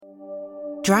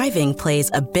Driving plays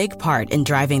a big part in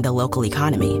driving the local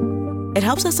economy. It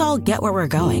helps us all get where we're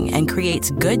going and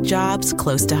creates good jobs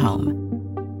close to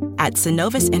home. At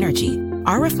Synovus Energy,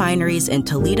 our refineries in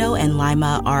Toledo and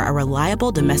Lima are a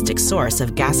reliable domestic source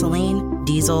of gasoline,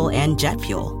 diesel, and jet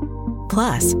fuel.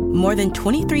 Plus, more than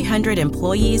 2,300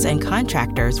 employees and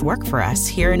contractors work for us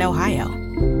here in Ohio.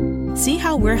 See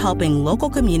how we're helping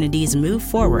local communities move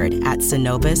forward at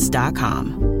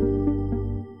Synovus.com.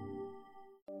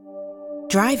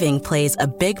 Driving plays a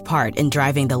big part in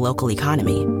driving the local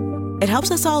economy. It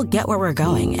helps us all get where we're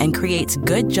going and creates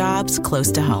good jobs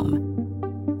close to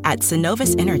home. At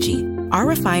Synovus Energy, our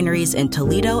refineries in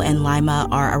Toledo and Lima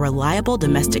are a reliable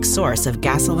domestic source of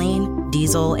gasoline,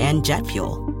 diesel, and jet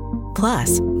fuel.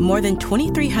 Plus, more than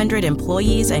 2,300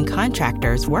 employees and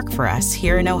contractors work for us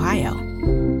here in Ohio.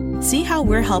 See how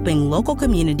we're helping local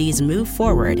communities move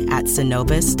forward at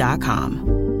Synovus.com.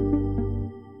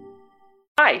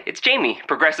 Hi, it's Jamie,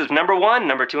 Progressive's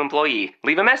 #1, #2 employee.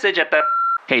 Leave a message at the...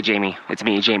 Hey, Jamie, it's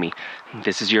me, Jamie.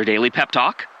 This is your daily pep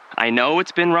talk. I know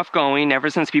it's been rough going ever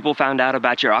since people found out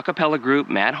about your a cappella group,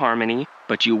 Mad Harmony,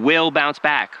 but you will bounce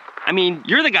back. I mean,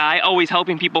 you're the guy always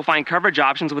helping people find coverage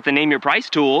options with the Name Your Price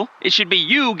tool. It should be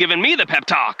you giving me the pep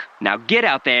talk. Now get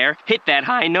out there, hit that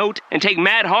high note, and take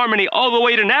Mad Harmony all the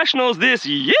way to nationals this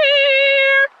year!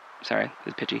 Sorry,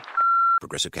 it's pitchy.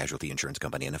 Progressive Casualty Insurance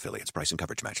Company and Affiliates. Price and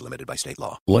coverage match limited by state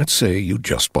law. Let's say you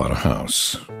just bought a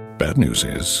house. Bad news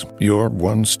is, you're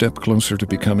one step closer to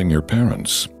becoming your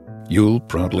parents. You'll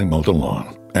proudly mow the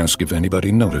lawn. Ask if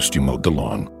anybody noticed you mowed the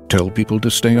lawn. Tell people to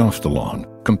stay off the lawn.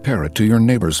 Compare it to your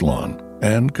neighbor's lawn.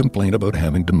 And complain about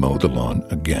having to mow the lawn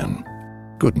again.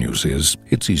 Good news is,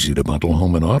 it's easy to bundle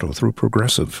home and auto through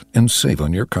Progressive and save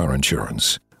on your car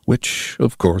insurance. Which,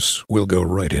 of course, will go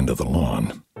right into the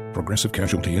lawn. Progressive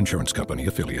Casualty Insurance Company,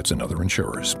 Affiliates, and other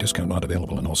insurers. Discount not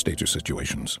available in all states or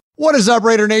situations. What is up,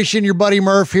 Raider Nation? Your buddy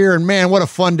Murph here, and man, what a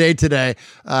fun day today.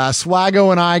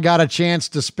 Swaggo and I got a chance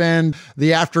to spend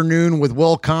the afternoon with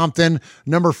Will Compton,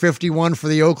 number 51 for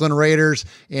the Oakland Raiders,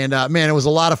 and man, it was a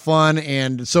lot of fun.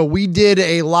 And so we did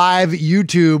a live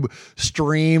YouTube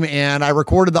stream, and I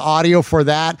recorded the audio for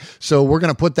that, so we're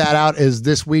going to put that out as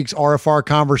this week's RFR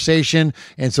conversation,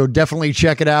 and so definitely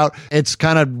check it out. It's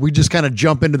we just kind of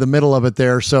jump into the middle of it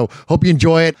there, so hope you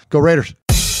enjoy it. Go Raiders.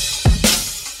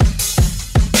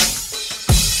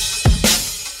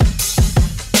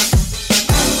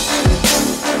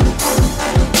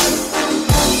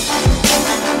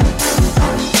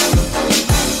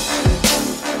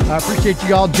 I appreciate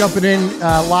you all jumping in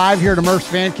live here to Murph's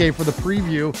Fan Cave for the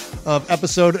preview of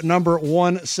episode number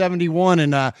 171,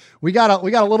 and we got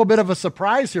a little bit of a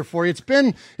surprise here for you. It's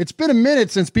been a minute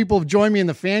since people have joined me in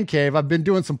the Fan Cave. I've been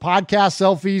doing some podcast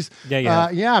selfies.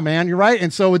 Yeah, man, you're right.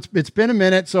 And so it's been a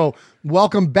minute. So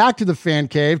welcome back to the Fan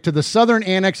Cave, to the southern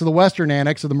annex of the western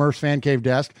annex of the Murph's Fan Cave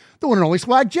desk, the one and only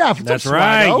Swag Jeff. That's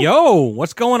right. Swaggo? Yo,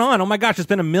 what's going on? Oh my gosh, it's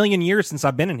been a million years since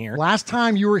I've been in here. Last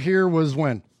time you were here was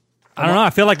when? I don't know. I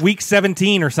feel like week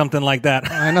 17 or something like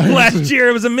that. I know. Last year,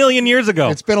 it was a million years ago.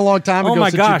 It's been a long time ago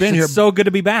since you've been here. It's so good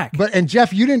to be back. And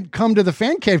Jeff, you didn't come to the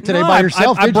Fan Cave today by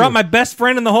yourself, did you? I brought my best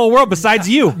friend in the whole world besides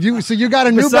you. So you got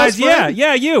a new best friend?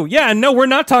 Yeah, you. Yeah, and no, we're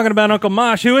not talking about Uncle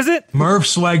Mosh. Who is it? Murph,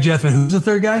 Swag, Jeff, and who's the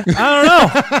third guy?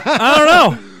 I don't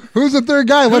know. Who's the third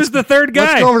guy? Who's the third guy?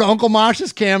 Let's go over to Uncle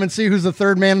Mosh's cam and see who's the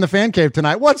third man in the Fan Cave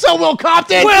tonight. What's up, Will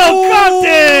Compton? Will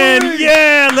Compton!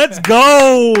 Yeah, let's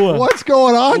go. What's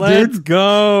going on, dude? Let's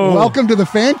go. Welcome to the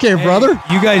Fan Cave, brother.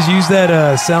 You guys use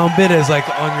that sound bit as like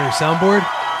on your soundboard?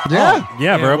 Yeah.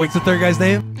 Yeah, bro. What's the third guy's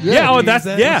name? Yeah, that's.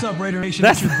 What's up, Raider Nation?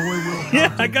 That's your boy, Will Compton.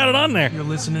 Yeah, I got it on there. You're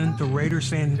listening to Raiders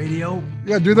Fan Radio.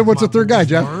 Yeah, do that. What's the third guy,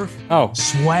 Jeff? Murph. Oh.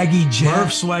 Swaggy Jeff.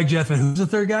 Murph, Swag, Jeff, and who's the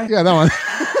third guy? Yeah, that one.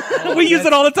 We use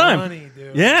it all the time. Funny,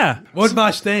 dude. Yeah. What'd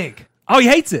Mosh think? Oh, he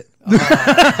hates it.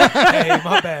 Hey,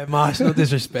 my bad, Mosh. No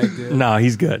disrespect, dude. No,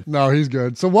 he's good. No, he's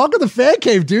good. So welcome to the Fan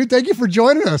Cave, dude. Thank you for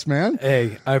joining us, man.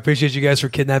 Hey, I appreciate you guys for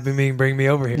kidnapping me and bringing me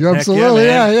over here. Yeah, absolutely,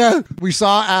 yeah. We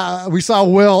saw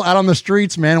Will out on the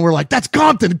streets, man, and we're like, that's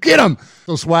Compton, get him.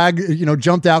 So Swag,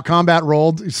 jumped out, combat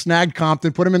rolled, snagged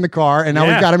Compton, put him in the car, and now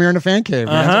we've got him here in the Fan Cave,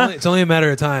 man. It's only a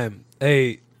matter of time.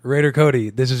 Hey, Raider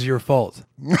Cody, this is your fault.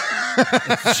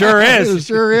 Sure is. It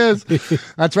sure is.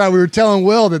 That's right. We were telling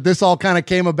Will that this all kind of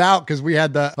came about because we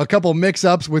had a couple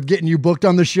mix-ups with getting you booked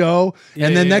on the show.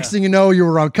 And then next thing you know, you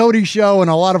were on Cody's show, and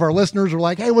a lot of our listeners were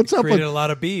like, hey, what's up? Created a lot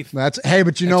of beef. But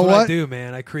you know what? what? I do,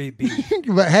 man. I create beef.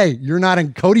 But hey, you're not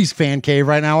in Cody's Fan Cave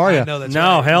right now, are you? No, that's no,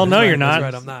 right. hell no, That's you're not.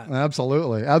 That's right, I'm not.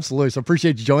 Absolutely. So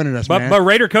appreciate you joining us, man. But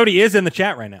Raider Cody is in the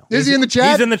chat right now. Is he in the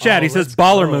chat? He's in the chat. He says,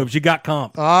 baller moves. You got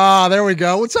comp. Ah, there we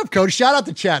go. What's up, Cody? Shout out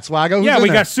to chat, Swaggo. Yeah, we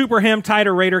we got Super Him,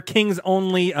 Tider Raider, Kings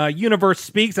Only, Universe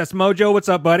Speaks. That's Mojo. What's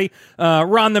up, buddy?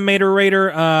 Ron the Mater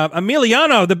Raider,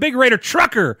 Emiliano, the Big Raider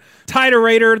Trucker, Tider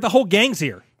Raider. The whole gang's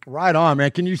here. Right on,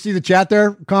 man. Can you see the chat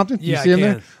there, Compton? Yeah, you see him I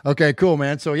can. there? Okay, cool,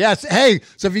 man. So, yes. Hey,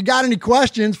 so if you got any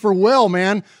questions for Will,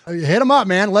 man, hit him up,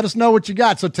 man. Let us know what you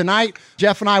got. So tonight,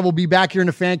 Jeff and I will be back here in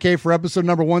the Fan Cave for episode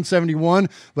number 171.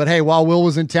 But hey, while Will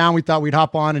was in town, we thought we'd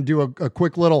hop on and do a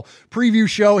quick little preview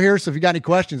show here. So if you got any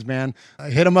questions, man,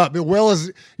 hit him up. But Will,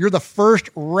 you're the first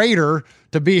Raider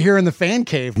to be here in the Fan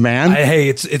Cave, man. Hey,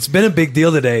 it's been a big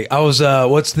deal today. I was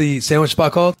what's the sandwich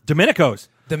spot called? Domenico's.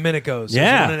 Domenico's.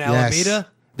 Yeah. There's one in Yes. Alameda.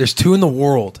 There's 2 in the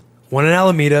world. One in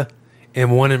Alameda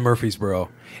and one in Murfreesboro.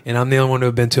 And I'm the only one who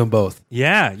have been to them both.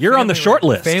 Yeah, you're on the short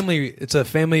list. It's a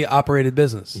family operated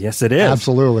business. Yes, it is.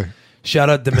 Absolutely. Shout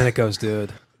out Domenico's,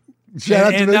 dude. Shout out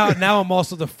to and Domenico. now I'm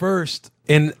also the first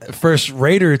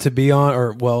Raider to be on,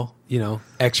 or well,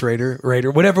 ex-Raider,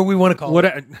 Raider, whatever we want to call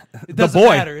it. The doesn't boy.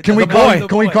 matter. It Can we doesn't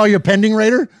matter. we call you a pending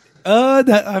Raider?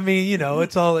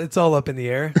 It's all up in the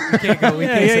air. We can't go. We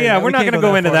can't say yeah. that. We're We not can't going to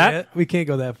go into far that. yet. We can't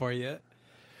go that far yet.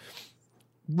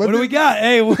 What What do we got?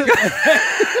 Hey,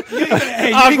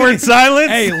 Awkward silence.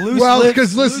 Hey, loose Well, lips,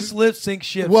 'cause listen- loose lips sink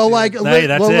ships. Well, dude. like, Hey,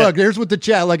 that's it. look, here's what the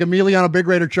chat, like Emiliano Big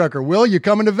Raider Trucker. Will, you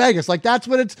coming to Vegas? Like, that's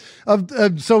what it's.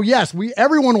 So yes,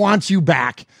 everyone wants you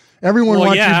back. Everyone Well,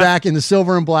 wants yeah. you back in the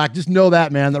silver and black. Just know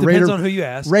that, man. The Depends Raider, on who you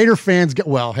ask. Raider fans get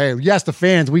hey, yes, the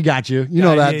fans, we got you. You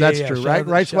know that. That's true, Shout right? out-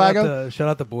 Right, shout out Swaggo? Shout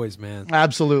out the boys, man.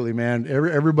 Absolutely, man.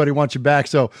 Everybody wants you back.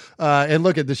 So, and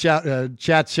look at the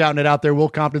chat's shouting it out there. Will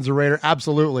Compton's a Raider.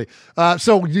 Absolutely.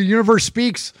 So, the Universe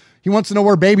Speaks. He wants to know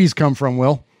where babies come from,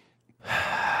 Will.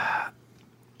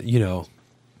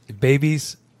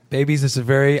 Babies is a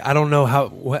very. I don't know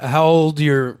how old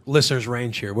your listeners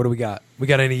range here. What do we got? We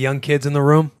got any young kids in the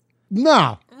room?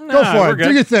 No. Go Nah, for we're it. good.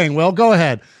 Do your thing, Will. Go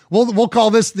ahead. We'll call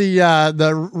this the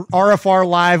RFR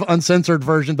Live uncensored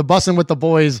version, the Bussin' with the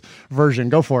Boys version.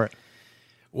 Go for it.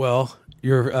 Well,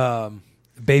 your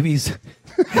babies.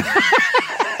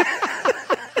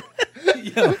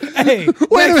 Hey,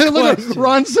 Wait a next minute. Look, question.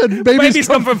 Ron said Babies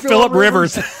come from Philip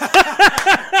Rivers.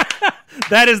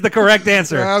 That is the correct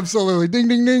answer. Absolutely. Ding,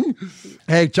 ding, ding.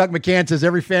 Hey, Chuck McCann says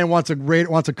every fan wants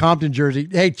a Compton jersey.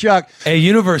 Hey, Chuck. Hey,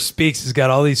 Universe Speaks has got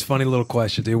all these funny little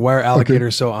questions. Dude, why are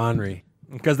alligators so ornery?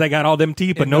 Because they got all them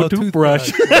teeth but And no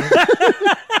toothbrush.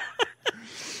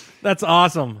 That's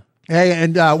awesome. Hey,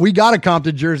 and we got a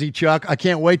Compton jersey, Chuck. I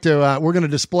can't wait to. We're going to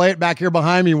display it back here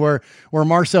behind me, where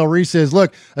Marcel Reese is.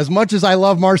 Look, as much as I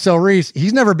love Marcel Reese,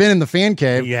 he's never been in the Fan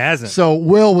Cave. He hasn't. So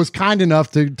Will was kind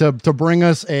enough to bring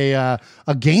us a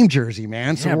game jersey,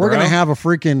 man. So Yeah, we're bro. going to have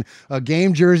a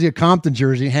game jersey, a Compton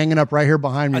jersey, hanging up right here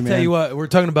behind me, I man. tell you what, we're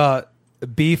talking about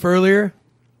beef earlier.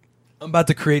 I'm about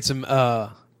to create some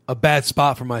a bad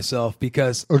spot for myself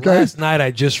because last night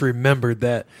I just remembered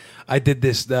that I did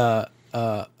this a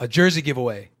jersey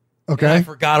giveaway. Okay. And I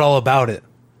forgot all about it.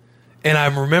 And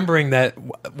I'm remembering that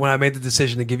when I made the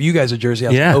decision to give you guys a jersey, I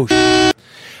was Yeah. like,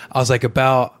 I was like I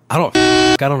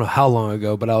don't know how long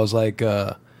ago, but I was like,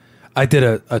 I did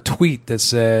a tweet that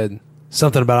said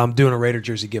something about I'm doing a Raider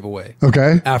jersey giveaway.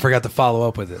 Okay. And I forgot to follow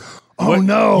up with it. Oh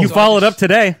no! You followed up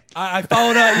today. I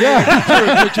followed up.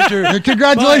 Yeah. True.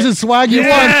 Congratulations, Swag! You won.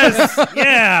 Yes.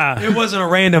 Yeah. It wasn't a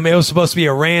random. It was supposed to be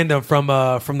a random from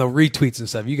the retweets and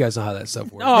stuff. You guys know how that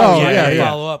stuff works. Oh, yeah, I yeah.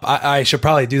 follow up. I should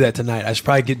probably do that tonight. I should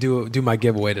probably do my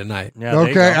giveaway tonight. Yeah, there you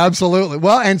Okay, go. absolutely.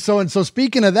 Well, and so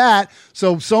speaking of that,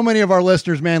 so many of our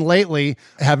listeners, man, lately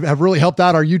have really helped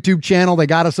out our YouTube channel. They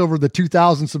got us over the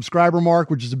 2,000 subscriber mark,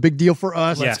 which is a big deal for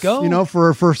us. Let's go. You know,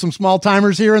 for some small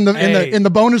timers here in the Hey. in the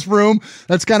bonus room,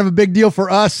 that's kind of a big deal for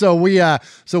us. So we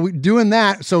doing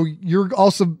that. So you're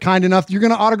also kind enough. You're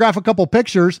going to autograph a couple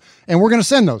pictures, and we're going to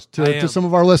send those I to am. some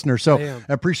of our listeners. So I am.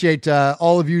 I appreciate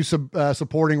all of you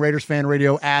supporting Raiders Fan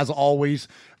Radio as always.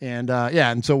 And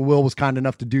and so Will was kind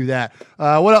enough to do that.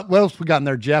 What else we got in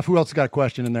there, Jeff? Who else got a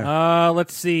question in there?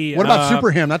 Let's see. What about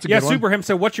Super Him? That's a good one. Super Him.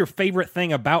 So, what's your favorite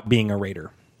thing about being a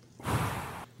Raider?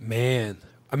 Man,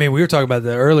 I mean, we were talking about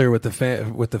that earlier with the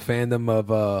fandom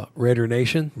of Raider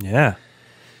Nation. Yeah.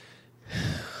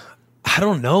 I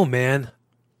don't know, man.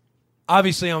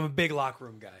 Obviously, I'm a big locker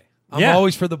room guy. I'm Yeah.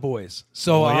 always for the boys.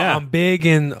 So Well, yeah. I'm big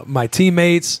in my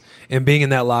teammates and being in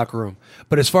that locker room.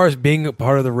 But as far as being a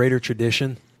part of the Raider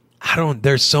tradition,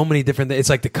 there's so many different things. It's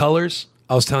like the colors.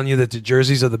 I was telling you that the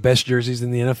jerseys are the best jerseys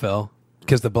in the NFL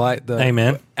because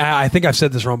Amen. I think I've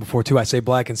said this wrong before too. I say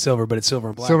black and silver, but it's silver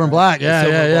and black. Silver and right? black. Yeah, It's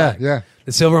silver and black. yeah.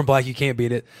 The silver and black, you can't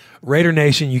beat it. Raider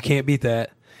Nation, you can't beat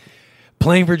that.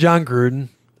 Playing for John Gruden,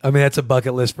 I mean, that's a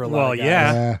bucket list for a lot Well, of guys.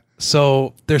 yeah.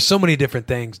 So there's so many different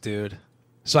things, dude.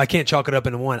 So I can't chalk it up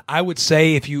into one. I would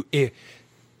say if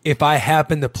if I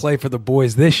happen to play for the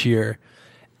boys this year,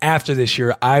 after this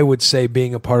year, I would say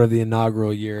being a part of the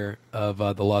inaugural year of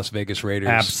the Las Vegas Raiders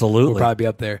Absolutely. would probably be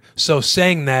up there. So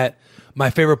saying that, my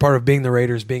favorite part of being the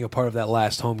Raiders, being a part of that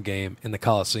last home game in the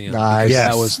Coliseum. Nice.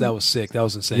 Yes. That was sick. That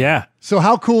was insane. Yeah. So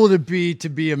how cool would it be to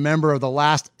be a member of the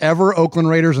last ever Oakland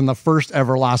Raiders and the first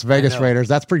ever Las Vegas Raiders?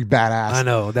 That's pretty badass. I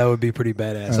know. That would be pretty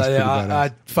badass.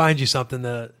 I'd find you something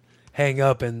to hang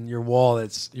up in your wall.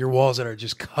 That's your walls that are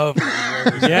just covered.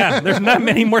 Yeah, there's not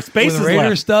many more spaces with Raider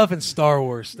left. stuff and Star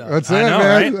Wars stuff. That's I it, know,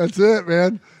 man. right? That's it,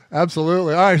 man.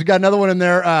 Absolutely. All right, we got another one in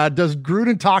there. Does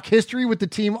Gruden talk history with the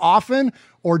team often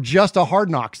or just a Hard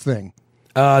Knocks thing?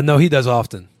 No, he does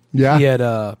often. Yeah. He had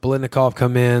Biletnikoff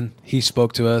come in. He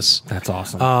spoke to us. That's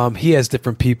awesome. He has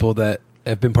different people that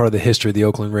have been part of the history of the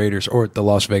Oakland Raiders or the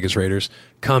Las Vegas Raiders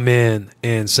come in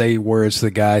and say words to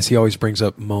the guys. He always brings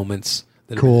up moments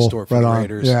that have been historic for the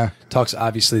Raiders. Yeah. Talks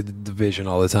obviously the division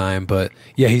all the time, but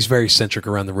yeah, he's very centric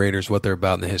around the Raiders, what they're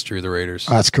about in the history of the Raiders.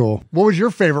 That's cool. What was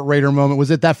your favorite Raider moment? Was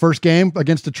it that first game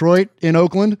against Detroit in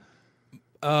Oakland?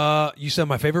 You said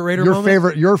my favorite Raider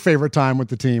moment? Your favorite time with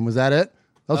the team, was that it?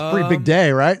 That was a pretty big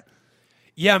day, right?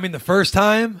 Yeah, I mean, the first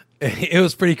time, it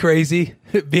was pretty crazy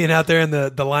being out there in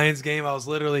the Lions game. I was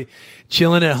literally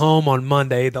chilling at home on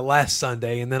Monday, the last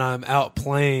Sunday, and then I'm out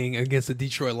playing against the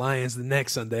Detroit Lions the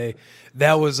next Sunday.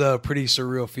 That was a pretty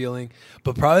surreal feeling.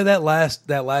 But probably that last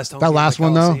home That game last at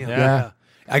one, though? Coliseum. Yeah.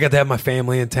 I got to have my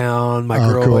family in town, my Oh,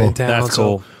 girl cool. in town. That's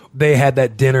cool. So they had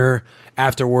that dinner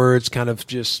afterwards, kind of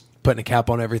just putting a cap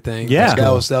on everything. Yeah. That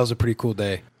was a pretty cool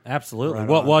day. Absolutely.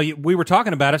 Well, we were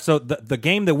talking about it. So the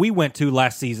game that we went to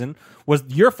last season was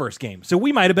your first game. So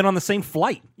we might have been on the same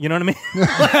flight. You know what I mean? You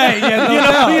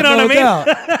know what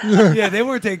I mean? Yeah, they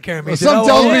were taking care of me. Some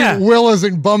tells me Will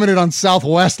isn't bumming it on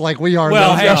Southwest like we are.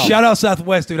 Well, though. Hey, No. shout out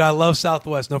Southwest, dude. I love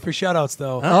Southwest. No free shout outs,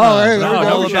 though. Oh, hey, there No, we no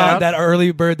go. All shout about out. that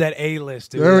early bird, that A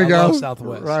list, dude. There we I go. love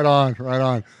Southwest. Right on, right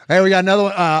on. Hey, we got another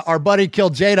one. Our buddy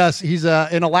killed Jadas. He's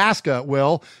in Alaska,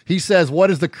 Will. He says, what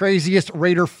is the craziest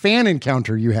Raider fan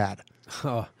encounter you had?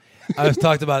 I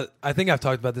think I've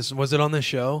talked about this. Was it on this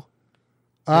show?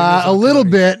 A little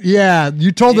bit, yeah.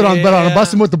 You told it on a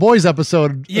Bustin' with the Boys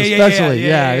episode, especially.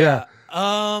 Yeah.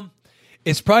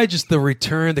 It's probably just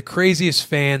the craziest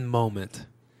fan moment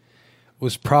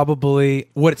was probably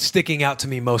what's sticking out to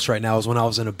me most right now is when I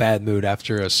was in a bad mood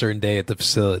after a certain day at the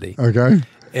facility. Okay.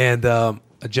 And a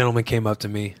gentleman came up to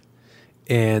me,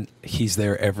 and he's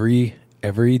there every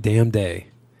damn day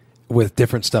with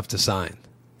different stuff to sign.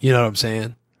 You know what I'm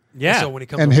saying? Yeah. So when he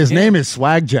comes And over his here- name is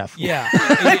Swag Jeff. Yeah.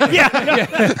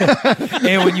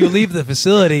 And when you leave the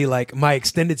facility, like my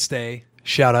extended stay,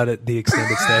 shout out at the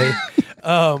extended stay.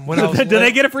 When I was Did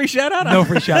they get a free shout out? no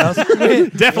free shout outs?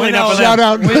 Definitely not for them. Shout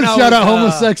out, shout out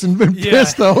homosex and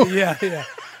piss, though. Yeah.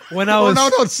 When I Oh, was no,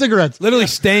 it's cigarettes. literally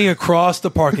staying across the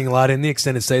parking lot in the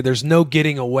extended stay, there's no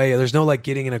getting away. There's no like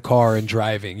getting in a car and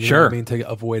driving. You know Sure. what I mean, to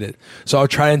avoid it. So I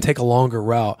would try and take a longer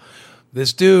route.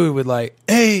 This dude would like,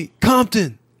 hey,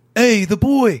 Compton, hey, the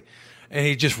boy. And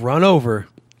he'd just run over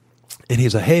and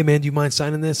he's like, hey, man, do you mind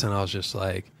signing this? And I was just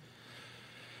like,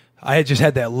 I had just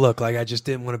had that look like I just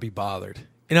didn't want to be bothered.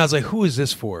 And I was like, who is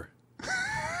this for?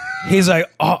 He's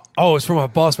like, oh, it's for my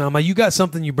boss, man. I'm like, you got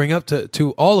something you bring up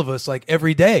to all of us like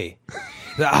every day.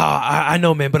 I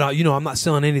know, man, but I'm not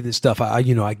selling any of this stuff. I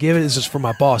give it. This is for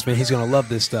my boss, man. He's gonna love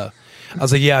this stuff. I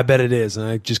was like, yeah, I bet it is, and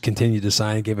I just continued to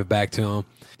sign and gave it back to him.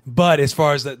 But as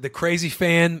far as the crazy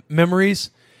fan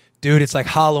memories, dude, it's like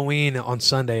Halloween on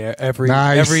Sunday every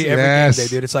Nice, game yes. day,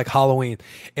 dude. It's like Halloween,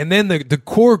 and then the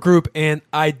core group, and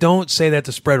I don't say that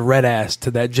to spread red ass to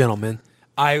that gentleman.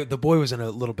 The boy was in a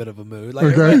little bit of a mood.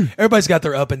 Like Okay. everybody's got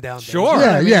their up and down days. Sure.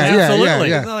 Yeah, yeah, absolutely.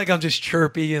 yeah. It's not like I'm just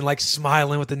chirpy and like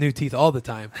smiling with the new teeth all the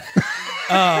time.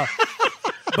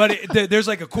 But there's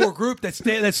like a core group that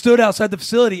stood outside the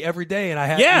facility every day, and I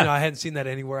hadn't seen that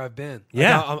anywhere I've been.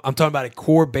 Yeah. Like, I'm talking about a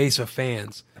core base of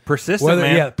fans. Persistent,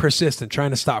 man. Yeah, persistent, trying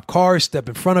to stop cars, step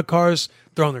in front of cars,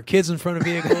 throwing their kids in front of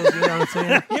vehicles. You know what I'm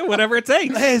saying? Yeah, whatever it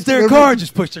takes. Hey, is there a car?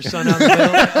 Just push their son out the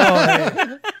middle. Oh,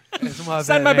 hey. It's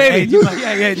Sign my man. baby. Hey,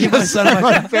 do you mind signing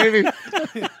my Baby.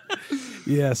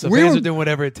 Yeah, so We fans were- are doing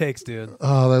whatever it takes, dude.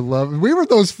 Oh, I love it. We were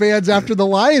those fans after the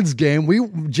Lions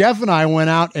game. Jeff and I went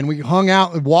out and we hung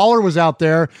out. Waller was out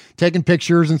there taking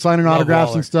pictures and signing autographs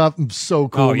Waller. and stuff. So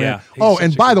cool, Oh, man. yeah. He's Oh, such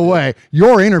and a by good the dude. way,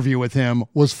 your interview with him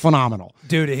was phenomenal.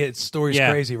 Dude, his story's Yeah.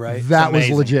 crazy, right? That was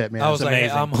amazing. legit, man. I was like, hey,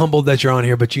 amazing. I'm humbled that you're on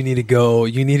here, but you need to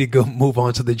go move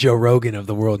on to the Joe Rogan of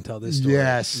the world and tell this story.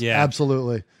 Yes, Yeah.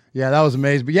 absolutely. Yeah, that was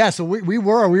amazing. But yeah, so we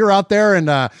were out there and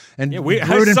I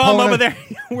Gruden saw him pulling over there.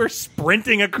 We're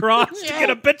sprinting across to get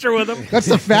a picture with him. That's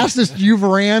the fastest you've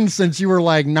ran since you were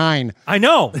like 9. I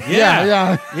know.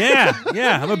 Yeah.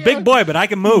 I'm a big boy, but I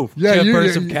can move. Yeah, you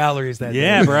burned some calories that day.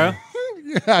 Yeah, bro.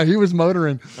 Yeah, he was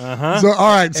motoring. Uh-huh. So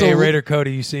all right, so Hey, Raider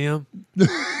Cody, you see him?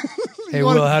 Hey,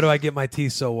 Will, how do I get my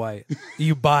teeth so white?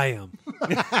 You buy them.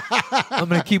 I'm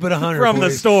going to keep it 100. From the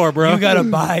boys. store, bro. You got to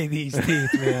buy these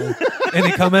teeth, man. And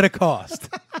they come at a cost.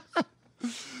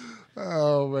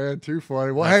 Oh, man, too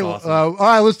funny. Well, That's hey, awesome. all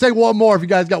right, let's take one more if you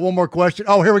guys got one more question.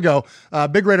 Oh, here we go.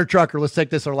 Big Raider Trucker, let's take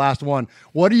this, our last one.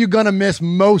 What are you going to miss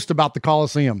most about the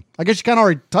Coliseum? I guess you kind of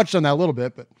already touched on that a little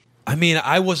bit. But I mean,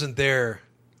 I wasn't there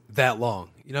that long.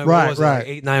 You know, Right, what was it, right. like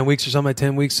 8, 9 weeks or something, like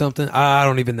 10 weeks, something? I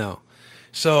don't even know.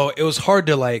 So it was hard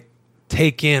to like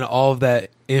take in all of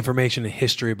that information and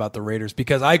history about the Raiders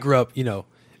because I grew up,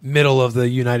 middle of the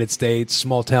United States,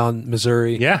 small town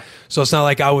Missouri. Yeah. So it's not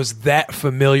like I was that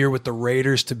familiar with the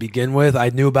Raiders to begin with. I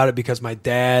knew about it because my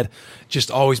dad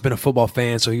just always been a football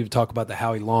fan, so he would talk about the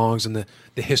Howie Longs and the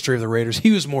history of the Raiders.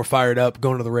 He was more fired up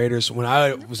going to the Raiders when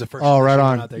I was the first. Oh, right person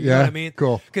on. out there. You Yeah, know what I mean?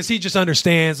 cool. Because he just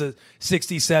understands the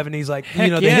 60s, 70s, like Heck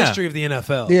the yeah. history of the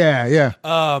NFL. yeah.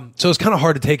 So it's kind of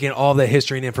hard to take in all that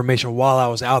history and information while I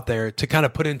was out there to kind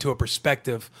of put into a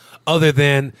perspective other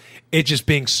than it just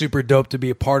being super dope to be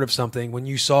a part of something when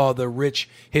you saw the rich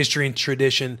history and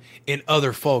tradition in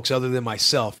other folks other than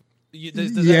myself. Does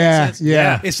that make sense?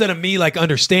 Yeah. Instead of me like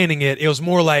understanding it, it was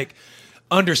more like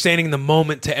understanding the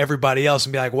moment to everybody else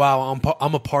and be like, wow,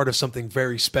 I'm a part of something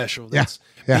very special. That's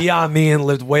Yeah. beyond me and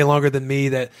lived way longer than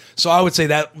me. So I would say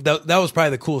that was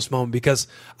probably the coolest moment because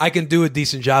I can do a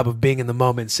decent job of being in the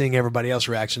moment, seeing everybody else's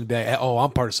reaction, and be like, oh,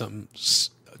 I'm part of something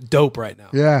dope right now.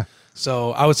 Yeah.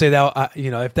 So I would say that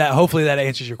if that hopefully that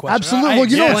answers your question. Absolutely. I Well,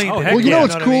 you know, explained it. you know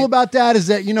what's what I cool mean? about that is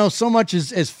that, so much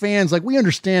as fans, like we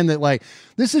understand that like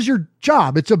this is your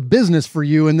job. It's a business for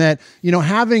you. And that,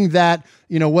 having that,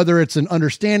 whether it's an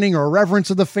understanding or a reverence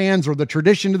of the fans or the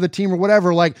tradition of the team or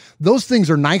whatever, like those things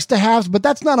are nice to have, but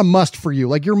that's not a must for you.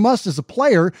 Like your must as a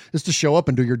player is to show up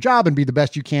and do your job and be the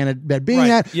best you can at being Right.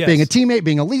 that, Yes. being a teammate,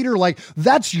 being a leader. Like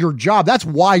that's your job. That's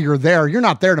why you're there. You're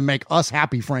not there to make us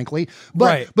happy, frankly.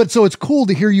 Right. But so it's cool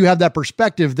to hear you have that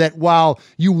perspective that while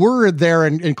you were there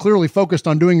and clearly focused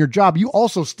on doing your job, you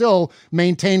also still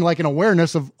maintain like an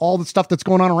awareness of all the stuff that's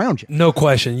going on around you. No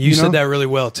question. You know? said that really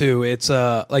well too. It's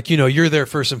you're there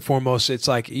first and foremost. It's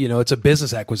like, it's a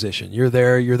business acquisition. You're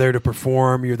there to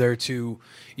perform. You're there to,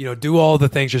 do all the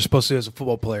things you're supposed to do as a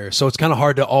football player. So it's kind of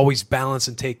hard to always balance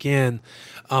and take in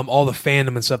all the fandom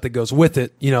and stuff that goes with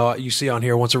it. You see on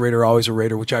here, once a Raider, always a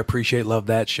Raider, which I appreciate. Love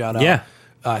that. Shout out. Yeah.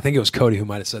 I think it was Cody who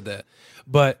might have said that.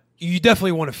 But you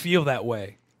definitely want to feel that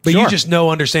way. But Sure. you just know,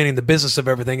 understanding the business of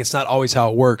everything, it's not always how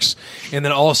it works. And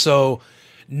then also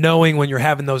knowing when you're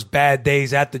having those bad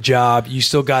days at the job, you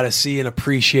still got to see and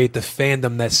appreciate the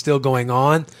fandom that's still going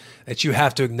on, that you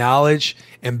have to acknowledge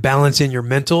and balance in your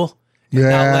mental and not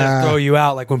let Yeah. it throw you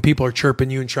out. Like when people are chirping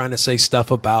you and trying to say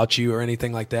stuff about you or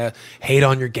anything like that, hate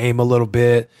on your game a little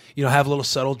bit, have little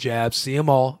subtle jabs, see them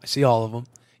all. I see all of them.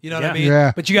 You know what I Yeah. mean?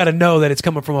 Yeah. But you got to know that it's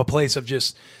coming from a place of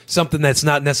just something that's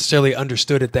not necessarily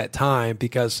understood at that time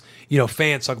because,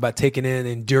 fans talk about taking in,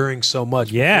 enduring so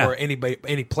much Yeah. before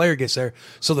any player gets there.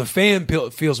 So the fan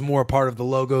feels more a part of the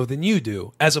logo than you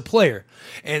do as a player.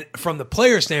 And from the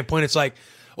player standpoint, it's like,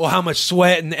 well, how much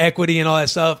sweat and equity and all that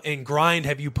stuff and grind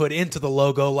have you put into the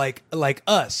logo like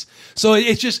us? So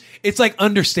it's like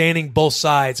understanding both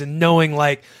sides and knowing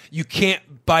like you can't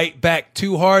bite back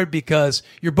too hard because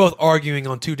you're both arguing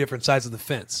on two different sides of the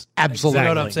fence. Absolutely. You know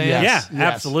what I'm saying? Yes. Yeah,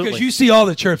 Yes. absolutely. Because you see all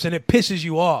the chirps and it pisses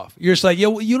you off. You're just like,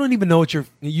 you don't even know what you're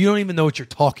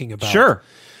talking about. Sure.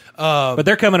 But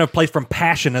they're coming to a place from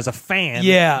passion as a fan.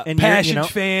 Yeah, And you're, passion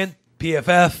fan,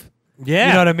 PFF. Yeah.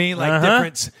 You know what I mean? Like Uh-huh.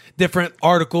 different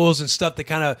articles and stuff that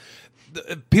kind of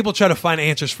people try to find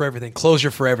answers for everything,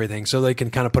 closure for everything, so they can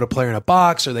kind of put a player in a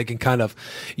box, or they can kind of,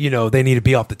 they need to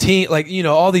be off the team, like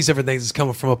all these different things is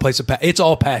coming from a place of it's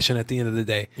all passion at the end of the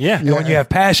day. Yeah. And when you have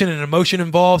passion and emotion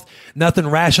involved, nothing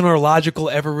rational or logical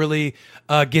ever really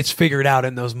gets figured out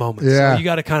in those moments. Yeah. So you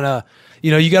got to kind of,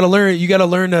 you got to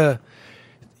learn to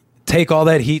take all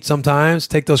that heat sometimes,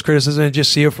 take those criticisms and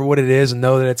just see it for what it is and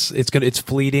know that it's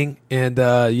fleeting and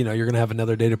you're going to have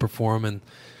another day to perform and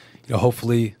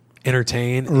hopefully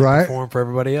entertain and Right. perform for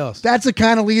everybody else. That's the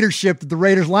kind of leadership that the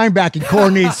Raiders linebacking core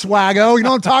needs, Swaggo. You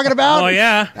know what I'm talking about? Oh,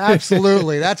 yeah.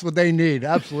 Absolutely. That's what they need.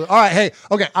 Absolutely. All right. Hey,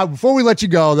 okay. Before we let you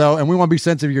go, though, and we want to be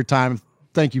sensitive of your time,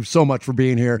 thank you so much for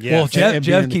being here. Yeah. Well, Jeff and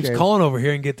being in the keeps cave. calling over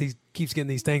here and get keeps getting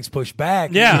these things pushed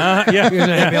back. Yeah, You're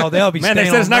gonna have me all day. I'll be Man, they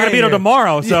staying said it's not all going to be night till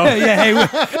tomorrow. So yeah.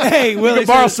 Hey, Will. you can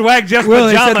borrow swag just Will,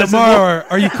 pajamas. said tomorrow.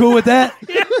 Are you cool with that?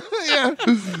 Yeah.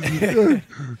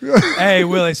 Hey,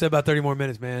 Will, they said about 30 more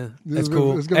minutes, man. That's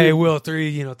cool. Hey, Will,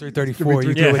 3:34. You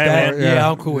Yeah, good with hey, that? man. Yeah,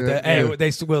 I'm cool with that. Yeah. Hey,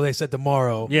 they said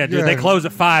tomorrow. Yeah, dude, Yeah. they close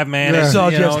at 5, man. Yeah. It's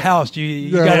all You Jeff's know, house. You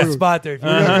Yeah, got a we're- spot there. If you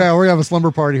Yeah, we're gonna have a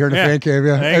slumber party here in the Yeah. fan cave.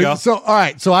 Yeah, There you go. So, all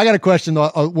right. So, I got a question though.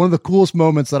 One of the coolest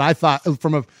moments that I thought,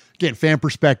 from a fan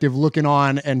perspective, looking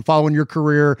on and following your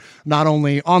career, not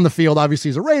only on the field, obviously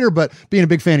as a Raider, but being a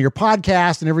big fan of your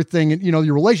podcast and everything, and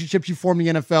your relationships you form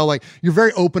in the NFL. Like, you're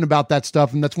very open about that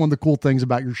stuff, and that's one of the cool things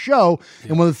about your show.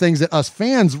 And one of the things that us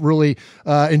fans really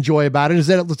enjoy about it is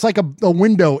that it's like a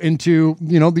window into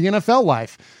the NFL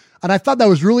life. And I thought that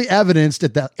was really evidenced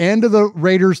at the end of the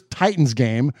Raiders-Titans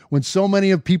game, when so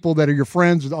many of people that are your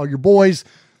friends, all your boys,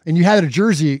 and you had a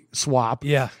jersey swap.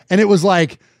 Yeah. And it was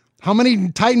like, how many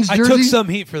Titans I jerseys? took some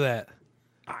heat for that.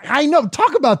 I know.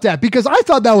 Talk about that, because I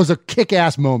thought that was a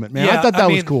kick-ass moment, man. I thought that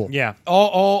was cool. Yeah.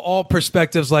 All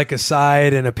perspectives like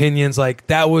aside and opinions, like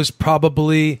that was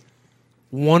probably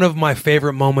one of my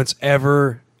favorite moments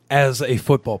ever as a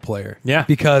football player. Yeah.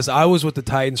 Because I was with the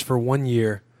Titans for 1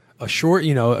 year. A short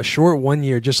 1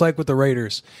 year, just like with the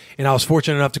Raiders. And I was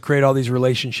fortunate enough to create all these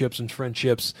relationships and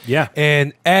friendships. Yeah.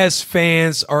 And as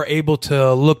fans are able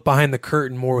to look behind the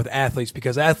curtain more with athletes,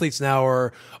 because athletes now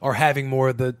are having more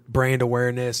of the brand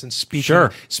awareness and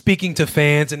speaking to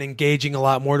fans and engaging a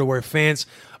lot more, to where fans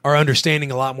are understanding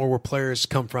a lot more where players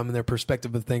come from and their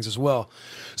perspective of things as well.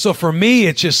 So for me,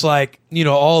 it's just like,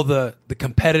 all the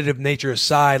competitive nature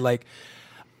aside, like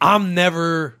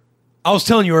I was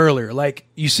telling you earlier, like,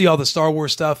 you see all the Star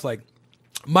Wars stuff, like,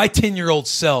 my 10-year-old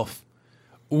self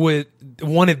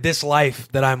wanted this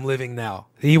life that I'm living now.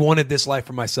 He wanted this life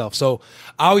for myself. So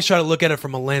I always try to look at it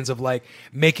from a lens of, like,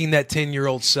 making that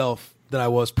 10-year-old self that I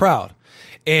was proud.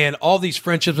 And all these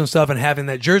friendships and stuff and having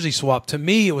that jersey swap, to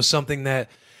me, it was something that,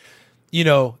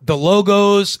 the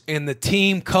logos and the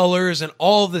team colors and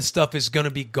all of this stuff is going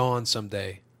to be gone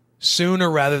someday,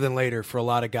 sooner rather than later for a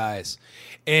lot of guys.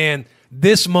 And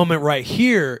this moment right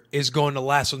here is going to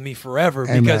last with me forever.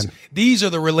 Amen. Because these are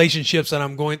the relationships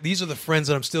that these are the friends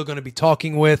that I'm still going to be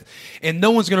talking with. And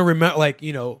no one's going to remember, like,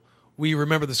 we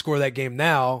remember the score of that game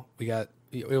now. It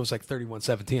was like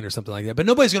 31-17 or something like that. But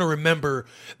nobody's going to remember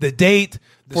the date,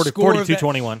 the score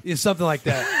 42-21. Is something like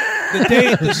that. The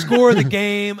date, the score of the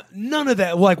game, none of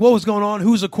that. Like, what was going on?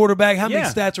 Who's the quarterback? How many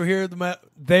stats were here,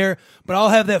 there? But I'll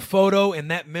have that photo and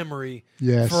that memory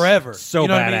forever. So you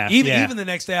know badass. What I mean? Even the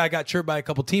next day, I got chirped by a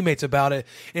couple teammates about it.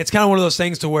 And it's kind of one of those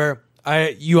things to where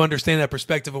you understand that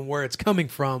perspective and where it's coming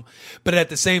from, but at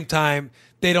the same time,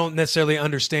 they don't necessarily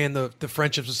understand the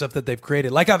friendships and stuff that they've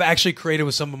created. Like I've actually created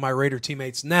with some of my Raider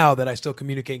teammates now that I still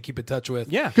communicate and keep in touch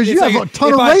with. Yeah. Because you have a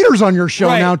ton of Raiders on your show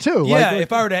now, too. Yeah,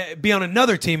 if I were to be on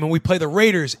another team and we play the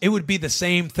Raiders, it would be the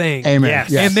same thing. Amen.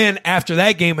 Yes. Yes. And then after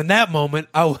that game, in that moment,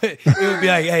 it would be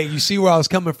like, hey, you see where I was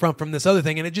coming from this other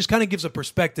thing. And it just kind of gives a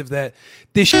perspective that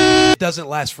this doesn't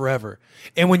last forever.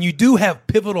 And when you do have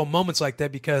pivotal moments like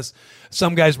that, because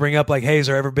some guys bring up like, hey, has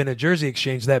there ever been a jersey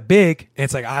exchange that big? And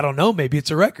it's like, I don't know, maybe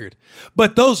it's a record.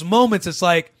 But those moments, it's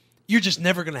like, you're just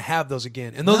never going to have those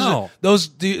again. And those are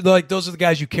the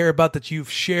guys you care about, that you've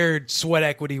shared sweat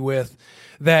equity with,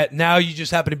 that now you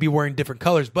just happen to be wearing different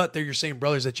colors, but they're your same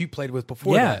brothers that you played with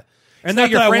before that. And they're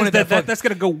your friends that's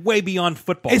going to go way beyond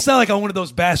football. It's not like I wanted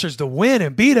those bastards to win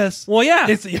and beat us. Well, yeah.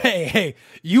 It's, hey,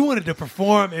 you wanted to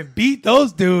perform and beat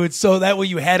those dudes, so that way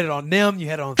you had it on them, you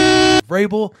had it on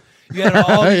Vrabel, you had it on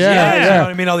all these, you know what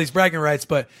I mean, all these bragging rights.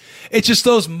 But it's just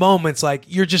those moments, like,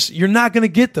 you're not going to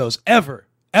get those ever.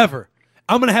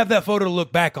 I'm going to have that photo to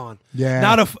look back on. Yeah.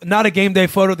 Not a game day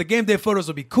photo. The game day photos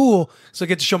will be cool, so I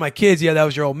get to show my kids, yeah, that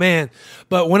was your old man.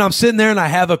 But when I'm sitting there and I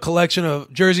have a collection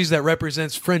of jerseys that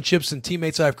represents friendships and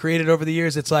teammates that I've created over the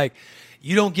years, it's like,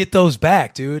 you don't get those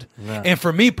back, dude. Yeah. And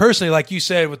for me personally, like you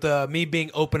said, with me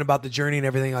being open about the journey and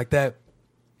everything like that,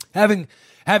 having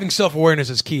self-awareness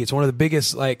is key. It's one of the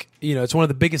biggest, it's one of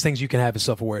the biggest things you can have is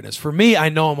self-awareness. For me, I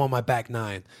know I'm on my back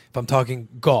nine. If I'm talking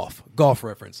golf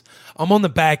reference, I'm on the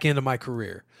back end of my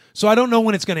career. So I don't know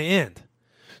when it's going to end.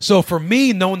 So for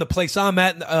me, knowing the place I'm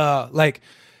at,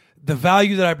 the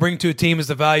value that I bring to a team is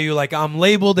the value, like, I'm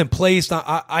labeled and placed.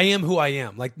 I am who I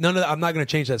am. Like, I'm not going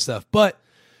to change that stuff. But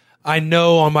I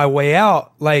know on my way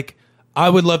out, like, I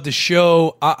would love to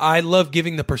show, I love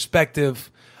giving the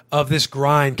perspective of this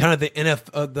grind, kind of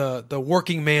the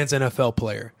working man's NFL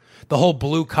player, the whole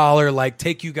blue collar, like,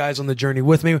 take you guys on the journey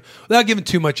with me without giving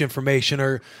too much information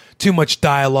or too much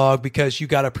dialogue, because you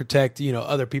got to protect,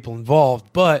 other people involved.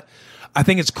 But I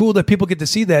think it's cool that people get to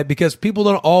see that because people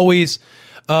don't always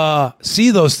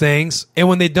see those things. And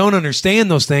when they don't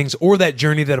understand those things or that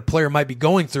journey that a player might be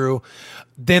going through,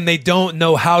 then they don't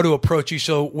know how to approach you.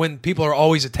 So when people are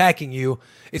always attacking you,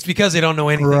 it's because they don't know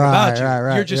anything about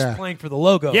you. You're just playing for the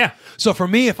logo. Yeah. So for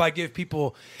me, if I give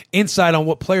people insight on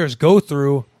what players go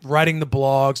through, writing the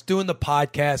blogs, doing the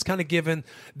podcast, kind of giving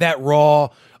that raw,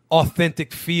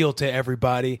 authentic feel to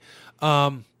everybody,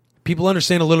 people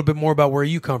understand a little bit more about where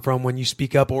you come from when you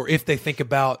speak up or if they think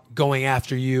about going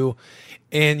after you.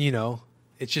 And,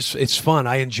 it's fun.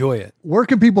 I enjoy it. Where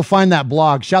can people find that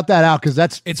blog? Shout that out because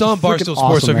it's on Barstool Sports.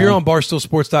 Awesome, so if man. you're on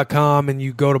barstoolsports.com and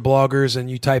you go to bloggers and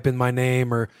you type in my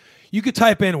name, or you could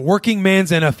type in Working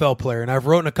Man's NFL Player. And I've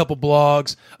written a couple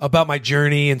blogs about my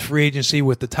journey in free agency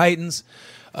with the Titans,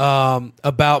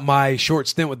 about my short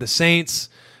stint with the Saints,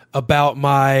 about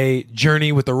my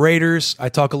journey with the Raiders. I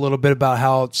talk a little bit about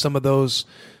how some of those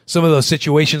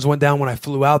situations went down when I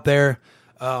flew out there.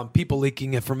 People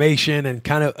leaking information and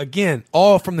kind of, again,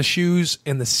 all from the shoes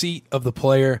and the seat of the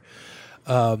player.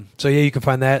 So, you can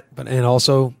find that. And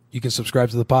also, you can subscribe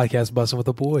to the podcast, Bussin' with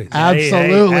the Boys.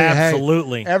 Absolutely.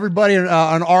 Absolutely. Hey, everybody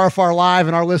on RFR Live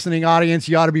and our listening audience,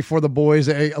 you ought to be for the boys.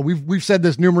 We've said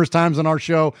this numerous times on our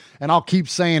show, and I'll keep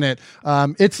saying it.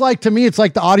 It's like, to me, it's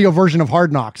like the audio version of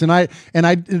Hard Knocks. And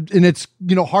it's,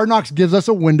 Hard Knocks gives us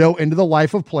a window into the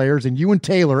life of players, and you and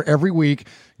Taylor every week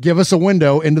give us a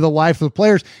window into the life of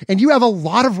players. And you have a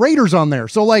lot of Raiders on there.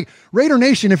 So Raider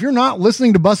Nation, if you're not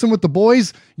listening to Bussin' with the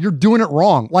Boys, you're doing it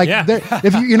wrong.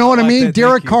 If you know what I mean?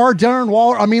 Derek Carr, Darren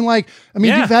Waller.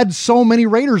 You've had so many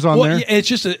Raiders on there. It's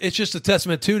just a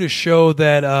testament too, to show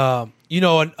that,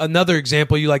 another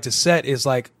example you like to set is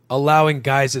like allowing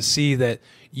guys to see that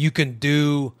you can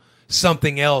do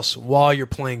something else while you're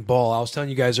playing ball. I was telling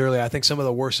you guys earlier, I think some of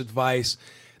the worst advice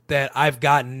that I've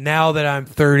gotten now that I'm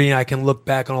 30 and I can look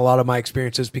back on a lot of my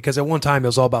experiences, because at one time it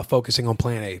was all about focusing on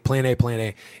plan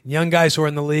A. Young guys who are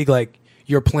in the league, like,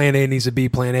 your plan A needs to be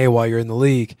plan A while you're in the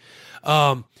league.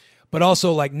 But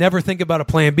also, like, never think about a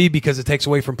plan B because it takes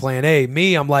away from plan A.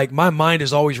 Me, I'm like, my mind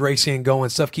is always racing and going.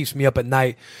 Stuff keeps me up at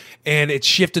night. And it's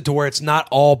shifted to where it's not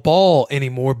all ball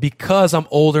anymore because I'm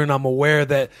older and I'm aware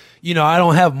that, I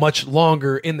don't have much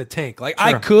longer in the tank. Like,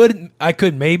 sure. I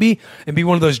could maybe and be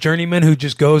one of those journeymen who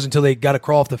just goes until they got to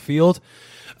crawl off the field.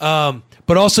 But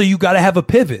also, you got to have a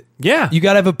pivot. Yeah. You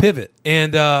got to have a pivot.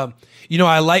 And,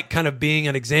 I like kind of being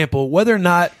an example, whether or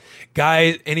not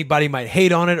anybody might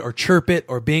hate on it or chirp it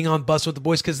or being on Bus with the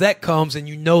Boys, because that comes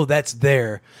and that's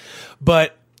there.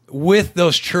 But with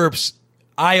those chirps,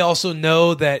 I also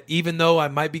know that even though I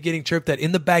might be getting chirped, that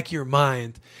in the back of your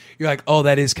mind, you're like, oh,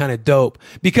 that is kind of dope.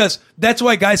 Because that's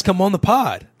why guys come on the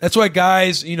pod. That's why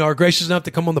guys, are gracious enough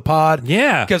to come on the pod.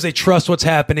 Yeah. Because they trust what's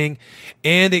happening.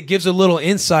 And it gives a little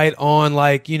insight on,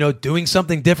 like, doing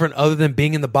something different other than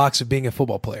being in the box of being a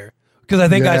football player. Because I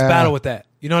think guys battle with that.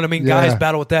 You know what I mean? Yeah. Guys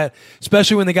battle with that,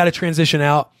 especially when they got to transition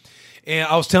out. And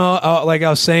I was like I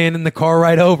was saying in the car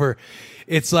ride over,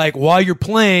 it's like while you're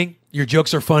playing, your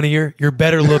jokes are funnier, you're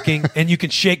better looking, and you can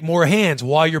shake more hands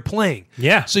while you're playing.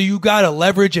 Yeah. So you got to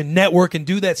leverage and network and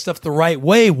do that stuff the right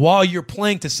way while you're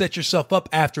playing to set yourself up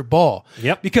after ball.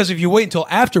 Yep. Because if you wait until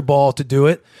after ball to do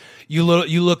it, you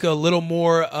look a little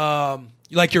more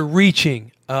like you're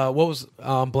reaching.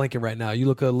 I'm blanking right now. You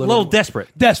look a little desperate.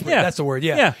 Desperate. Yeah. That's the word.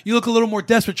 Yeah. You look a little more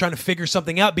desperate trying to figure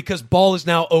something out because ball is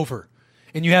now over,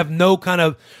 and you have no kind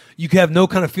of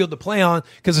field to play on.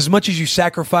 Because as much as you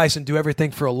sacrifice and do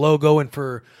everything for a logo and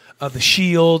for the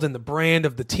shield and the brand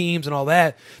of the teams and all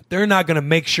that, they're not going to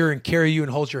make sure and carry you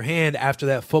and hold your hand after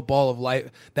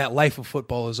that life of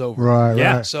football is over. Right.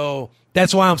 Yeah. Right. So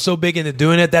that's why I'm so big into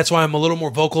doing it. That's why I'm a little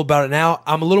more vocal about it now.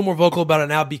 I'm a little more vocal about it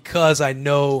now because I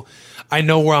know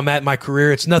where I'm at in my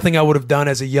career. It's nothing I would have done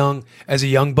as a young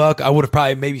buck. I would have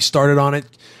probably maybe started on it,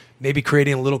 maybe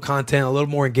creating a little content, a little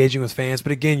more engaging with fans.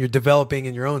 But again, you're developing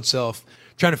in your own self,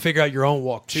 trying to figure out your own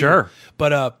walk too. Sure.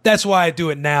 But that's why I do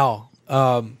it now.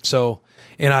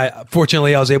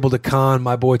 Fortunately I was able to con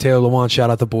my boy Taylor Lewan. Shout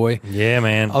out the boy. Yeah,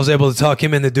 man. I was able to talk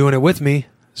him into doing it with me.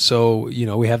 So,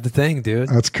 we have the thing, dude.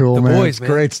 That's cool, the man. Boys, It's man.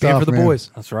 great stuff, for the man. boys.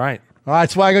 That's right. All right,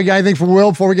 Swaggo, you got anything for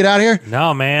Will before we get out of here?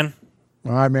 No, man.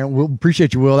 All right, man. We'll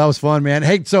appreciate you, Will. That was fun, man.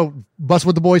 Hey, so Bust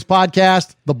with the Boys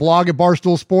podcast, the blog at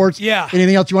Barstool Sports. Yeah.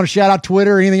 Anything else you want to shout out?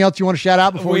 Twitter? Anything else you want to shout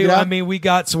out before we get out?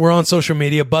 We're on social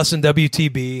media, Bussin'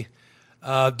 WTB.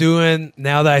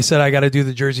 Now that I said I got to do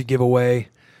the jersey giveaway,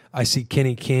 I see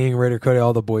Kenny King, Raider Cody,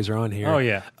 all the boys are on here. Oh,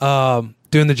 yeah.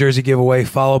 Doing the jersey giveaway.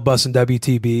 Follow Bussin'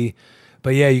 WTB.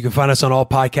 But yeah, you can find us on all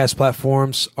podcast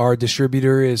platforms. Our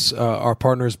distributor our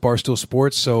partner is Barstool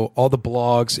Sports. So all the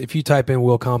blogs, if you type in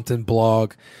Will Compton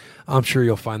blog, I'm sure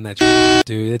you'll find that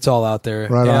dude. It's all out there.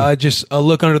 Right on. Just a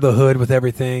look under the hood with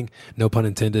everything. No pun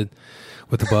intended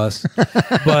with the bus.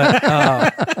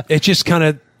 But it's just kind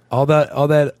of all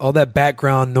that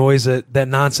background noise, that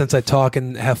nonsense I talk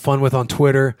and have fun with on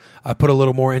Twitter. I put a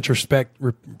little more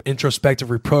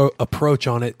introspective approach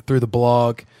on it through the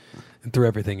blog and through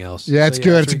everything else. Yeah, it's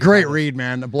good. It's a great read,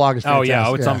 man. The blog is fantastic. Oh,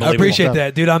 yeah. It's unbelievable. I appreciate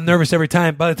that, dude. I'm nervous every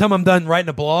time. By the time I'm done writing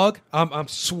a blog, I'm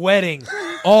sweating.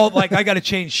 All like I got to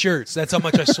change shirts. That's how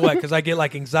much I sweat because I get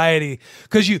like anxiety.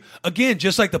 Because you, again,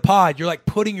 just like the pod, you're like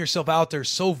putting yourself out there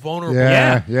so vulnerable.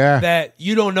 Yeah. That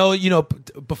you don't know. You know,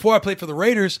 before I played for the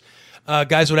Raiders,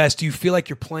 guys would ask, do you feel like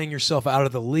you're playing yourself out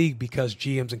of the league because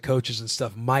GMs and coaches and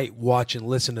stuff might watch and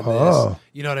listen to this?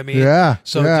 You know what I mean? Yeah.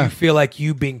 So do you feel like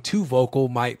you being too vocal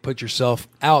might put yourself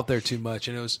out there too much?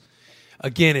 And it was,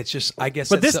 again, it's just, I guess.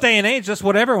 But this day and age, that's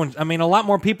what everyone, I mean, a lot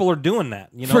more people are doing that.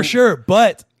 You know? For sure.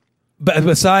 But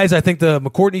besides, I think the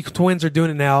McCourtney twins are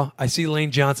doing it now. I see Lane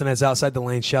Johnson as outside the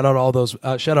lane. Shout out all those.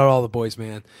 Shout out all the boys,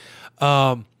 man.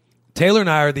 Taylor and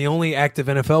I are the only active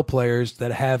NFL players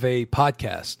that have a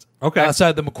podcast. Okay.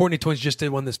 Outside the McCourtney twins just did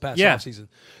one this past offseason.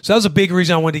 So that was a big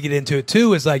reason I wanted to get into it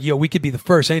too, is like, we could be the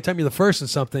first. Anytime you're the first in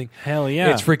something, hell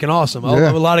yeah, it's freaking awesome.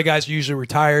 Yeah. A lot of guys are usually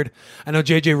retired. I know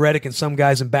JJ Redick and some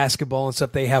guys in basketball and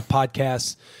stuff, they have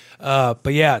podcasts.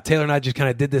 But yeah, Taylor and I just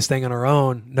kind of did this thing on our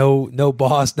own. No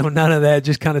boss, no none of that.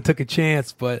 Just kind of took a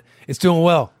chance, but it's doing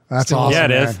well. That's awesome. Yeah, it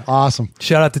man. is. Awesome.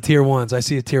 Shout out to Tier 1s. I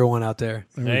see a Tier 1 out there.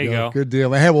 There you go. Good deal.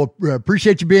 Hey, well,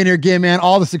 appreciate you being here again, man.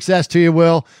 All the success to you,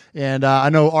 Will. And I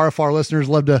know RFR listeners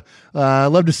love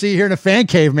to see you here in a fan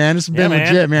cave, man. This has been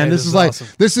legit, man. Hey,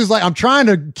 this is like I'm trying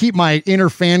to keep my inner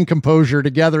fan composure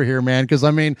together here, man. Because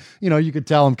I mean, you could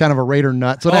tell I'm kind of a Raider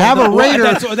nut. So to have a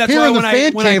Raider here in the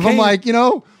fan cave, I'm like,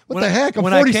 what the heck? I'm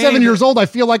 47 years old. I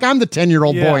feel like I'm the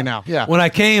 10-year-old boy now. Yeah. When I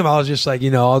came, I was just like,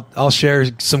 I'll share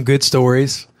some good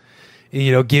stories.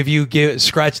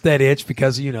 Scratch that itch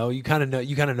because you kind of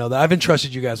know that I've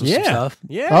entrusted you guys with some stuff.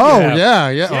 Yeah. Oh yeah.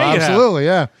 you Absolutely.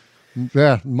 Yeah.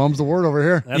 Yeah. Mum's the word over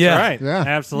here. That's right. Yeah.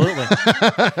 Absolutely.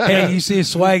 Hey, you see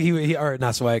Swag? He or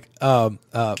not Swag?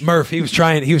 Murph. He was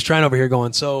trying over here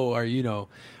going. So are you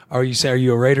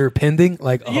a Raider pending?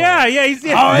 Like, oh. Yeah. He's, Oh,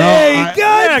 hey, God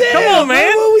damn, come on,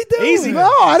 man. What are we doing? Easy.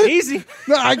 No, I didn't. Easy.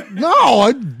 I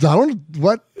don't.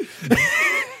 What?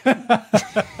 I'm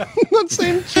not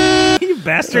saying shit. You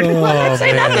bastard. Oh, I'm not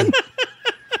saying man.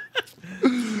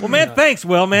 nothing. Well, man, thanks,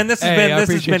 Will, man. This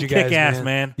has been kick ass,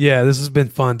 man. Yeah, this has been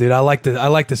fun, dude. I like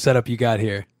the setup you got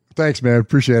here. Thanks, man.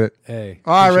 Appreciate it. Hey.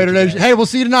 All right, Raider Nation. Hey, we'll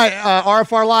see you tonight.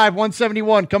 RFR Live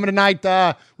 171 coming tonight.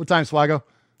 What time, Swago?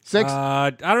 6?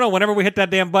 I don't know. Whenever we hit that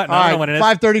damn button, I don't know when it is.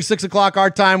 5:30, 6 o'clock our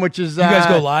time, which is You guys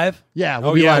go live? Yeah,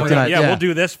 we'll be live tonight. Yeah, we'll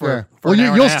do this for well, an hour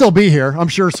and a you'll half. still be here. I'm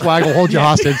sure Swag will hold you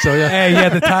hostage. So yeah. Hey, yeah,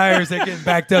 the tires, they're getting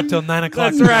backed up till 9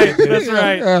 o'clock. That's right. That's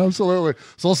right. Yeah, absolutely.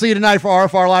 So we'll see you tonight for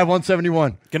RFR Live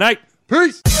 171. Good night.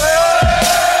 Peace.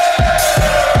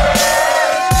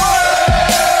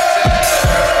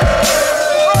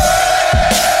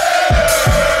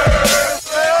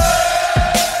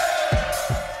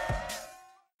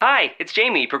 Hi, it's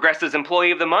Jamie, Progressive's Employee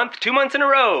of the Month, 2 months in a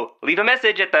row. Leave a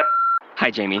message at the...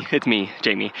 Hi, Jamie. It's me,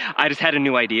 Jamie. I just had a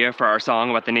new idea for our song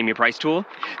about the Name Your Price tool.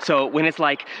 So when it's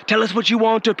like, tell us what you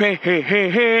want to pay, hey, hey,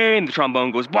 hey, and the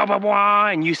trombone goes, wah, wah, wah,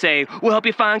 and you say, we'll help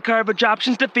you find coverage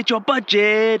options to fit your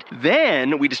budget.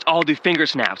 Then we just all do finger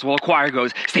snaps while a choir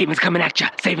goes, savings coming at ya,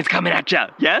 savings coming at ya.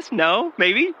 Yes? No?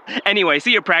 Maybe? Anyway,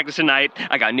 see your practice tonight.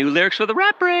 I got new lyrics for the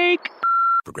rap break.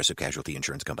 Progressive Casualty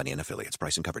Insurance Company and Affiliates.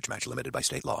 Price and coverage match limited by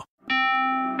state law.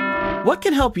 What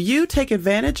can help you take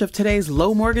advantage of today's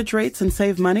low mortgage rates and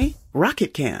save money?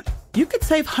 Rocket can. You could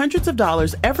save hundreds of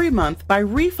dollars every month by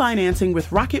refinancing with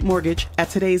Rocket Mortgage at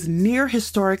today's near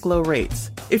historic low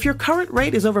rates. If your current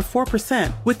rate is over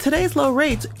 4%, with today's low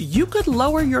rates, you could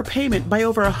lower your payment by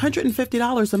over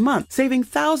 $150 a month, saving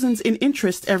thousands in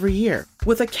interest every year.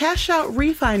 With a cash-out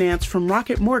refinance from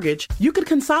Rocket Mortgage, you could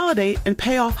consolidate and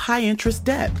pay off high-interest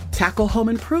debt, tackle home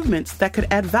improvements that could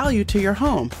add value to your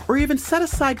home, or even set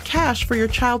aside cash for your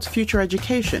child's future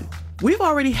education. We've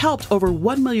already helped over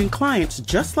 1 million clients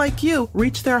just like you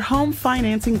reach their home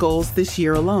financing goals this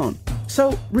year alone.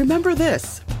 So remember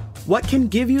this. What can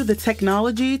give you the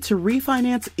technology to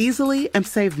refinance easily and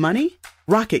save money?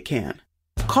 Rocket can.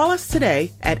 Call us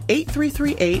today at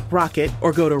 8338-ROCKET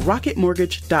or go to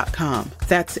rocketmortgage.com.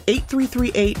 That's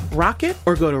 8338-ROCKET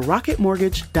or go to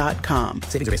rocketmortgage.com.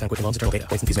 Savings are based on quick loans, internal data.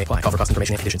 Points and fees may apply. Call for cost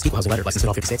information and conditions. Equal housing letter. Licensed in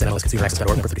all 50 states and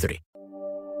NMLS-Consumer.org number 3030.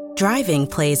 Driving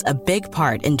plays a big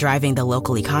part in driving the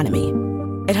local economy.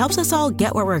 It helps us all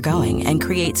get where we're going and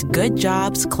creates good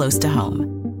jobs close to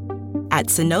home. At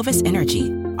Synovus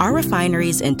Energy, Our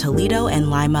refineries in Toledo and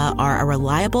Lima are a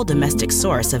reliable domestic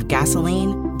source of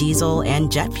gasoline, diesel,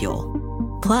 and jet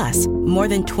fuel. Plus, more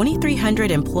than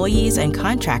 2,300 employees and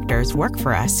contractors work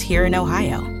for us here in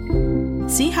Ohio.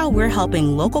 See how we're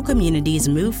helping local communities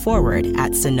move forward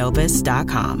at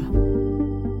Synovus.com.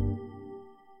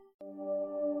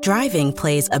 Driving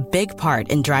plays a big part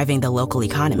in driving the local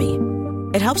economy.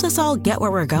 It helps us all get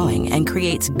where we're going and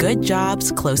creates good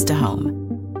jobs close to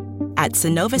home. At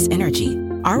Synovus Energy,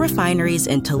 our refineries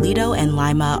in Toledo and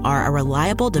Lima are a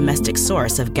reliable domestic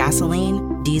source of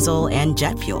gasoline, diesel, and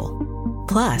jet fuel.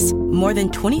 Plus, more than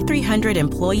 2,300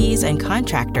 employees and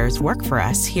contractors work for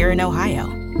us here in Ohio.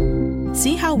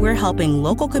 See how we're helping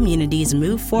local communities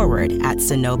move forward at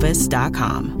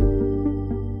Synovus.com.